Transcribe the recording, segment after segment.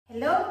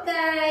Hello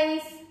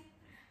guys!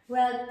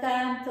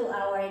 Welcome to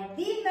our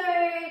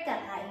dinner!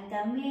 Kakain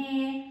kami.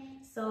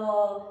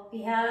 So,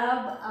 we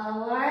have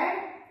our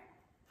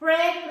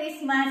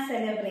pre-Christmas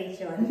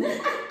celebration.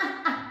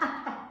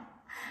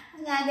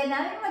 Ang aga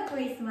namin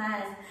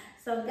mag-Christmas.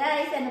 So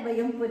guys, ano ba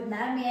yung food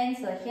namin?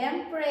 So,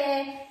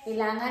 syempre,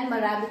 kailangan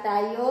marami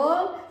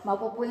tayong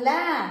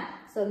mapupula.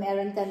 So,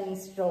 meron kaming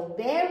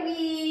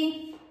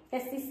strawberry.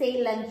 Kasi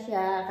sale lang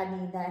siya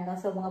kanina, no?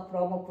 So, mga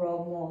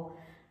promo-promo.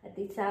 At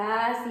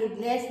isa,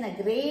 seedless na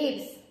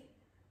grapes.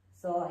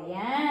 So,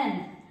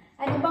 ayan.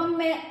 Ano bang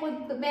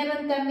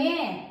meron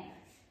kami?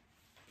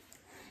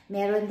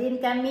 Meron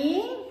din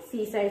kaming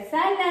Caesar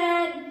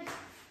salad.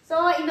 So,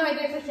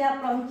 in-order ko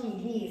siya from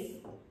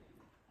Chili's.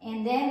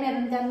 And then,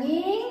 meron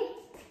kaming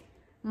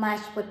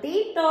mashed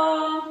potato.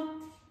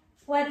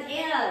 What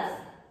else?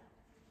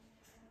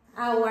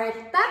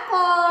 Our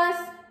tacos.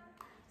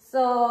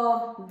 So,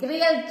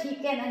 grilled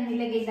chicken ang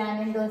nilagay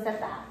namin doon sa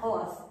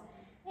tacos.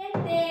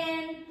 And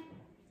then,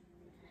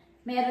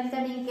 meron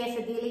kaming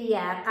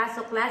quesadilla.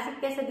 Kaso,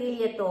 classic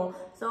quesadilla to.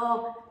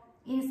 So,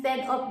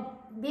 instead of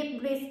beef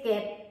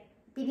brisket,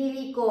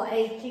 pinili ko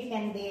ay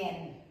chicken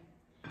din.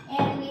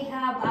 And we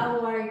have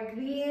our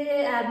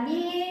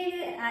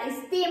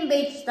steamed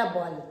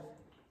vegetable.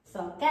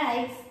 So,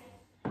 guys,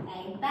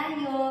 kain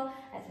tayo.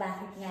 At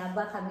bakit nga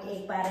ba kami ay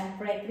parang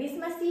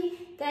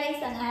pre-Christmassy? Guys,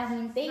 ang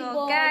aming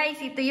table. So, guys,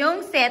 ito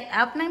yung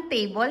setup ng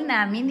table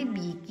namin ni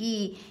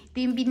Vicky. Ito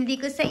yung binili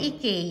ko sa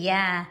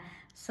IKEA.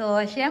 So,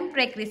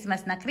 syempre,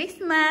 Christmas na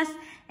Christmas.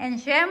 And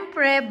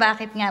syempre,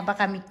 bakit nga ba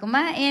kami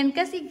kumain?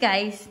 Kasi,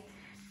 guys,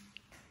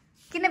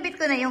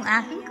 kinabit ko na yung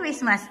aking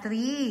Christmas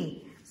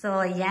tree.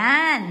 So,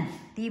 yan.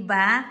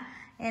 Diba?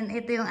 And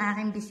ito yung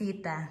aking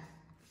bisita.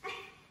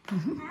 Hi!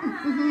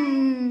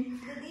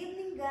 Good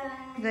evening,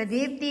 guys. Good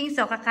evening.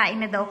 So, kakain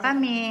na daw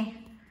kami.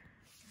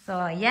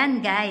 So,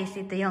 yan, guys.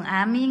 Ito yung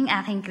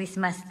aking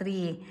Christmas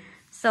tree.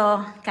 So,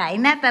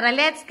 kain na. Tara,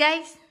 let's,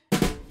 guys.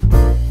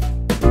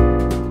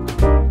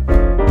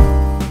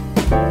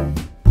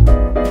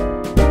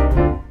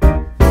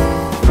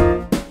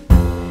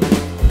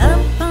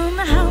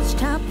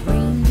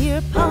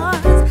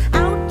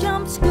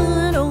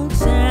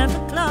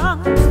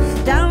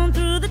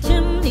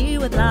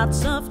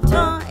 Lots of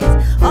toys,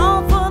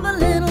 all for the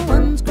little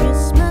ones'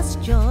 Christmas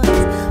joys.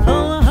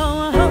 Ho,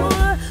 ho, ho,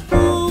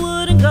 who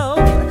wouldn't go?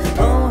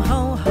 Ho,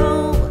 ho,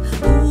 ho,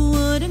 who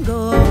wouldn't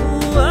go?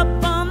 Up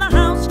on the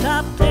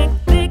housetop, click,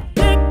 click,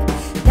 click,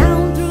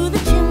 down through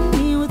the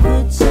chimney with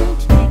good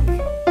Saint Nick.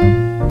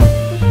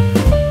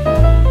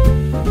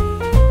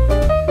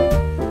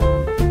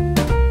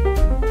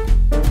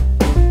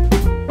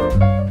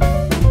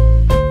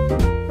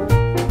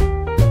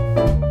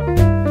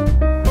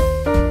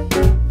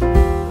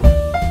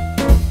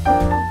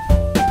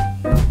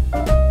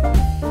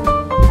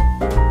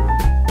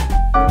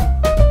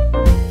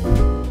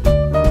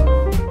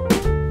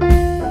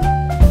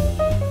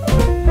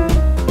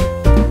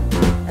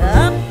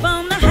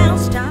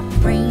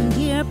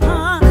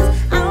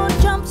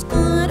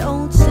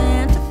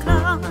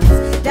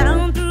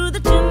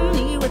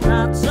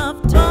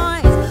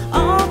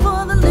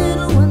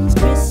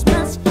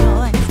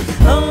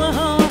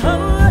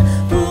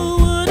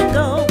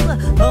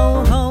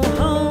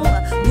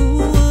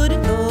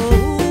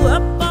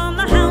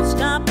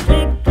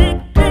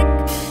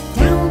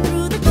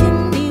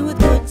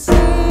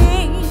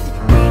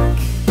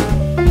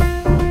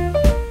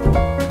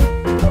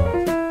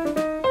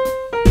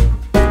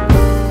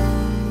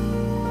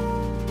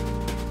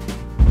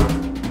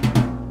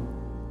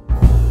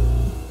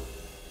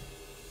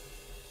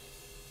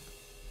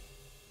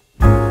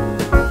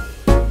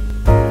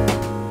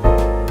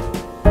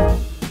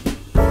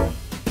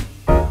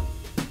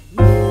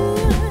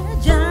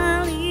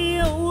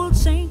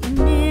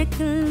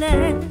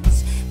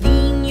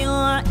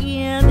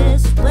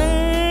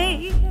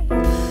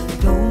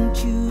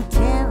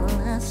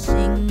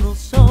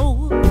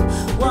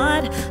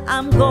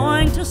 I'm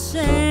going to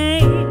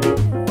say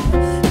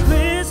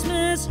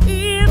Christmas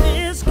Eve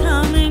is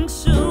coming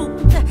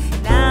soon.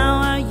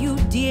 Now are you,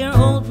 dear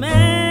old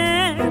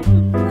man?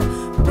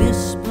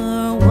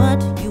 Whisper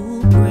what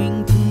you'll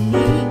bring to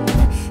me.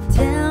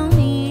 Tell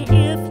me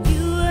if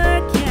you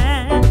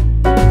can.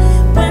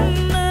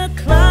 When the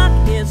clock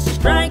is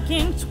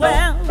striking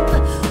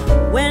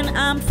 12, when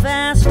I'm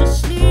fast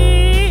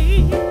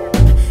asleep,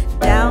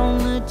 down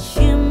the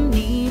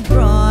chimney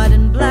broad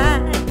and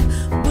black,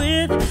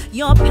 with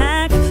your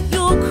pack,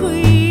 you'll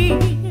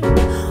creep.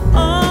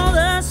 All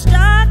the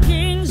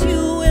stockings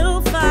you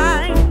will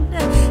find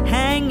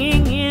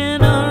hanging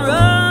in a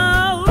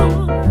row.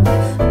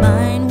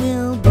 Mine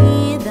will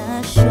be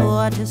the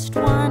shortest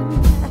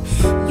one.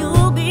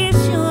 You'll be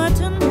sure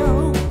to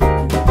know.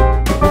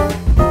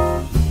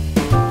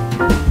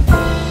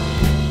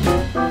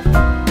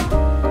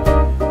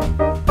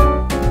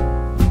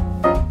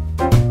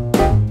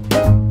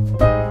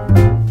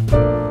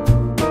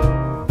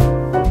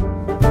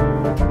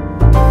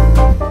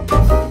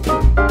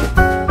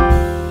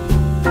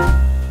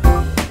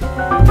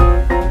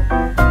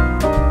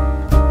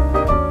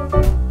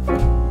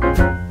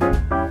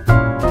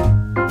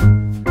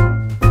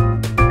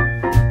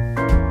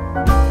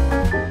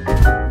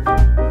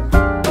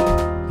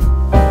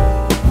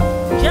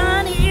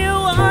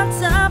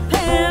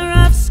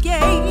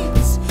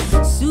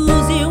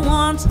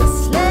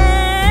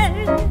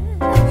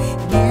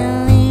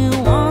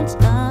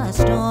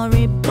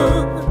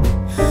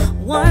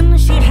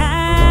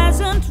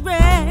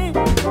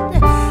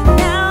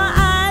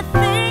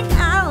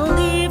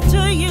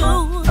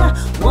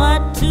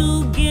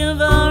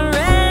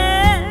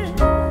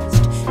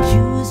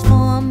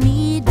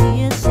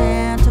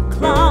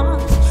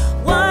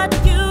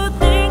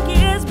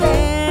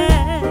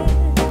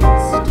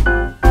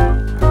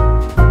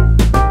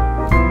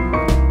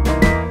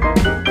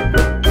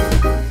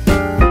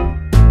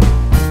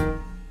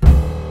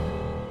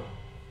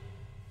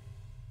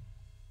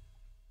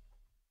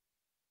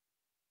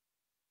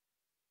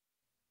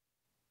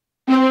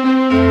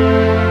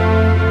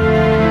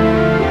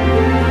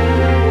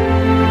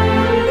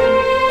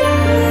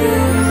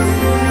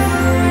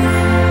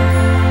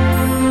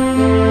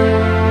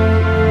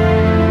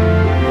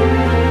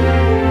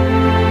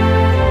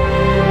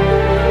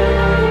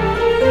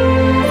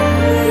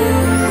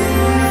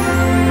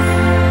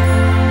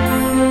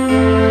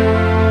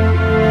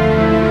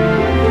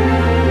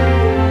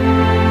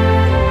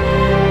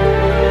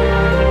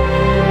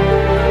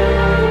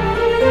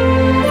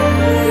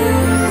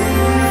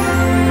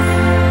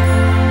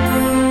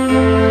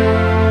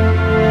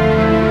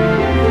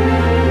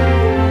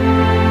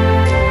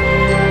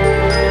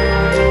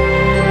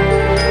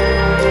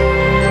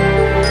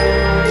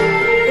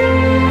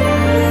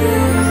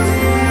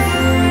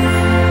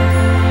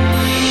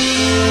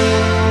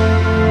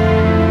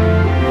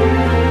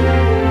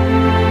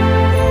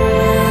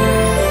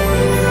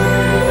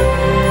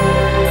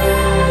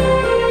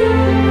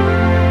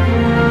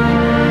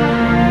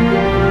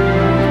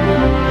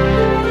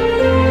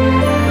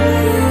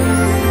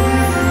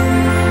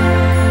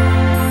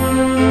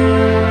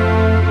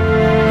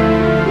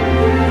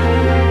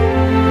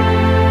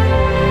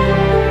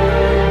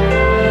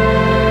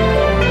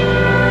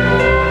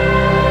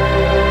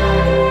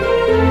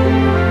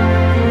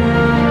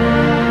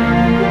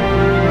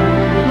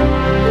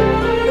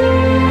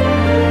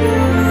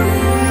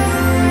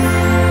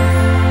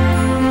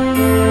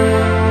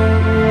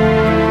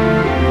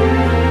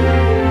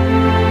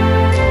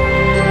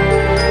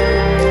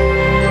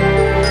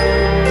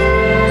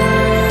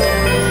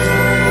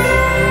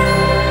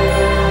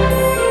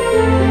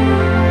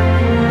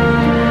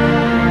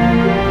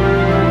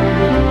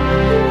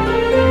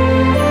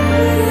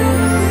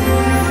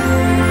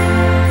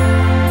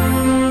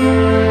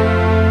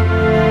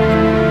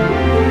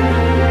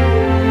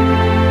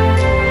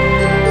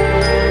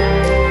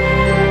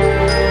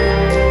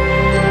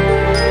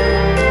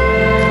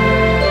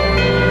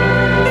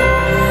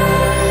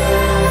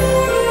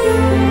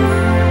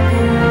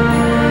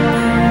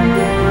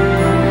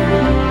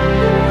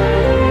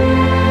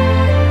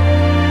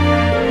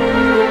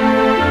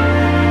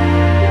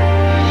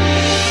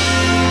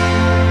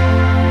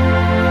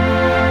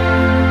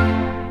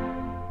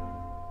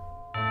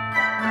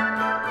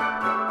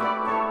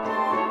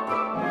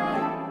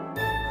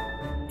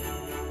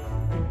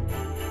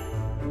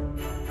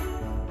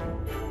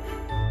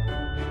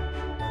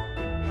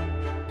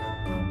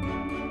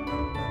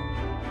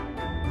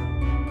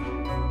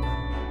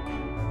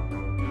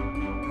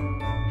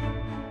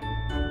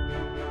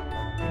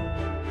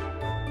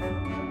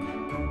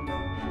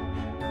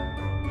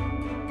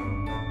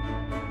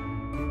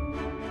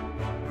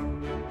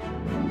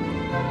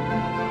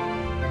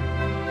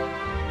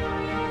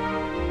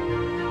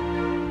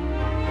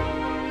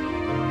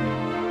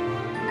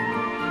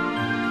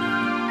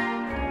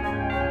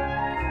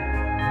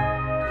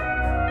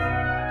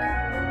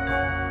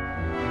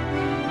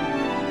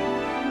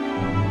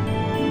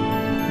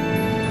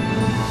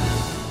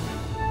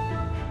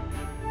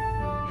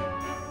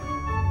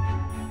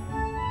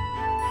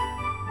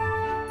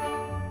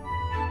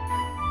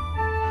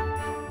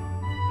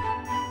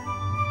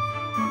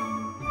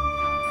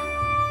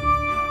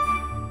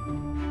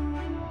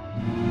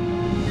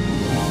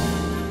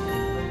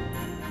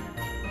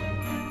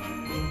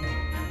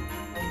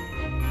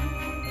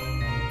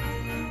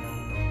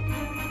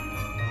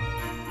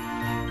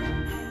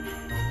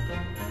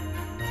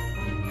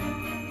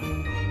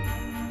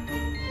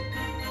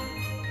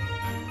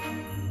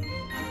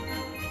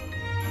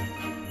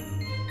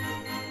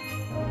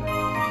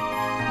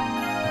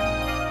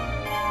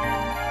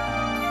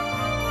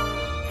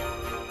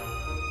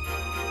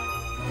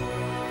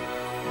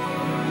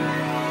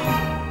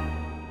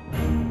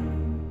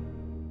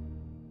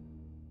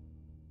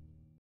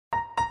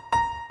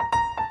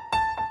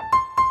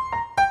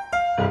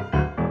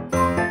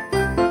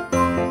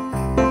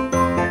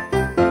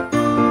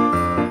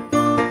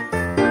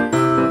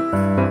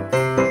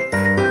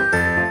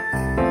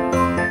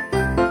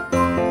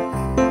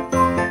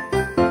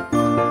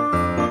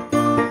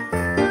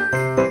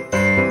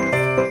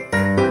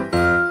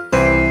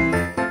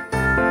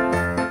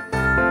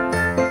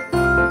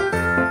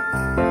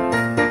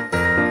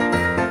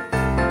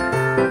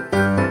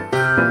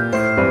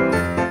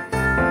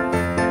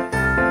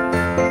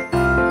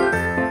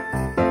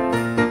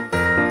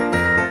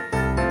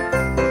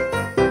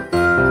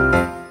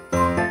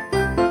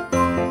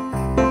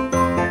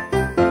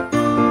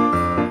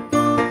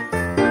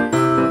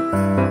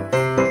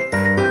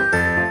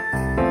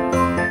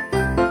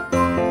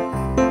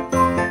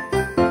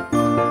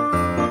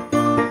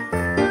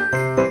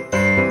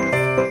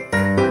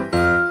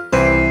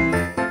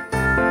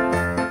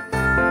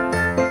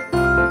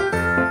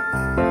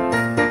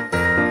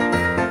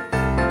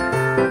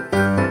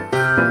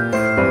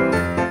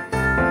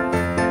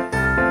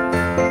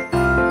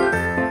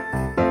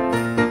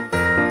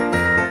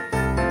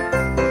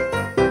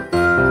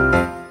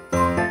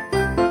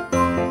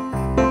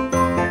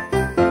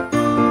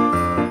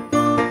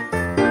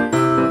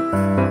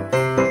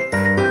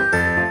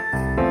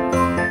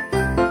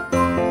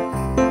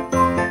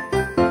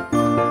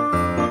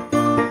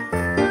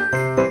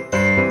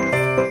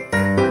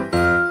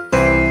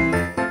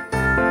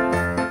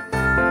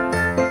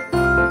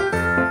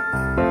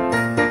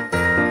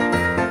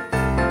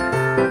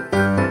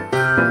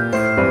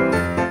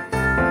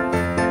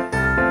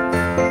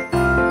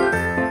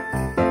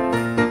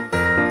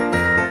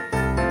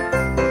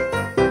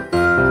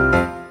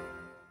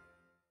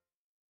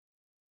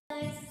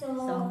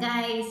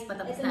 guys.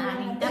 Patapos Ito na na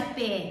aming lang.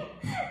 kape.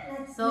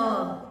 So,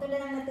 ito na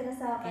lang natira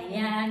sa akin.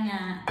 kaya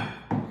nga.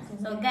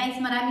 So guys,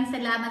 maraming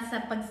salamat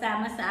sa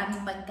pagsama sa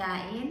aming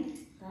pagkain.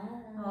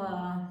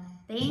 Oh,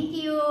 thank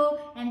you.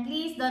 And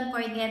please don't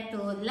forget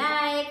to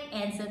like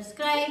and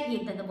subscribe.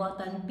 Hit the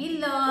button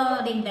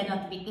below. Ring the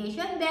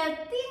notification bell.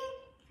 Ting!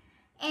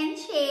 And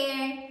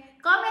share.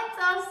 Comments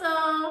also.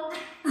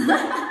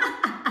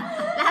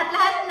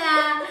 Lahat-lahat na.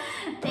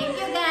 Thank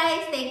you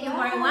guys. Thank you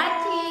for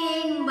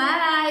watching.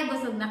 Bye.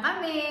 Busog na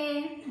kami.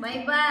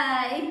 Bye-bye.